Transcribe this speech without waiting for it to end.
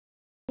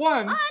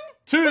One,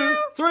 two,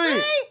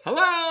 three.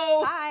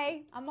 Hello.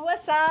 Hi, I'm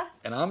Melissa.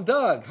 And I'm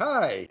Doug.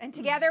 Hi. And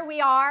together we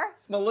are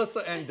Melissa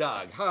and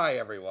Doug. Hi,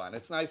 everyone.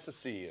 It's nice to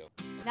see you.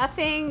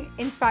 Nothing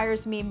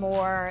inspires me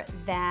more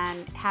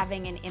than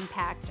having an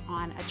impact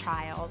on a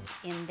child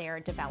in their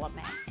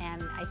development.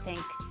 And I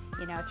think,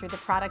 through the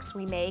products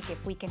we make,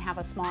 if we can have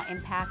a small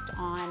impact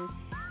on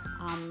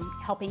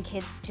helping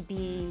kids to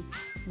be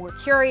more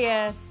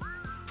curious,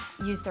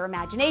 use their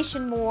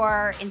imagination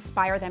more,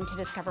 inspire them to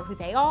discover who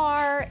they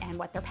are and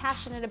what they're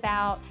passionate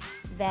about,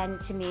 then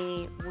to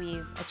me,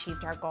 we've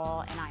achieved our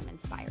goal and I'm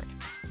inspired.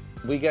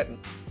 We get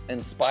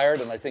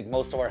inspired, and I think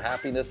most of our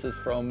happiness is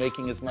from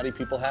making as many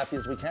people happy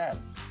as we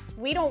can.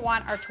 We don't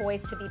want our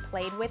toys to be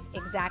played with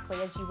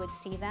exactly as you would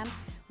see them.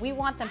 We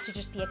want them to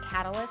just be a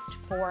catalyst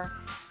for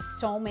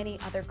so many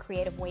other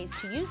creative ways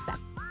to use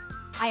them.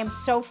 I am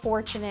so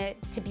fortunate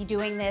to be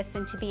doing this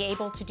and to be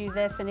able to do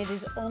this, and it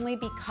is only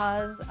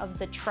because of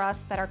the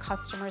trust that our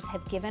customers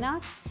have given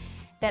us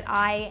that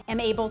I am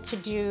able to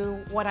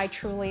do what I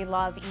truly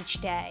love each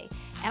day.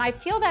 And I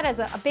feel that as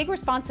a big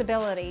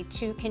responsibility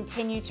to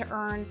continue to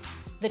earn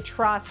the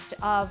trust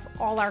of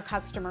all our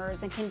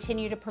customers and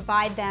continue to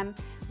provide them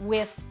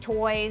with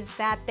toys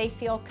that they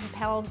feel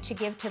compelled to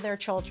give to their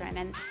children.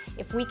 And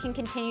if we can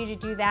continue to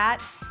do that,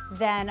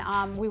 then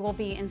we will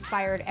be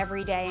inspired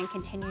every day and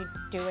continue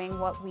doing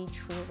what we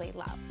truly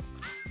love.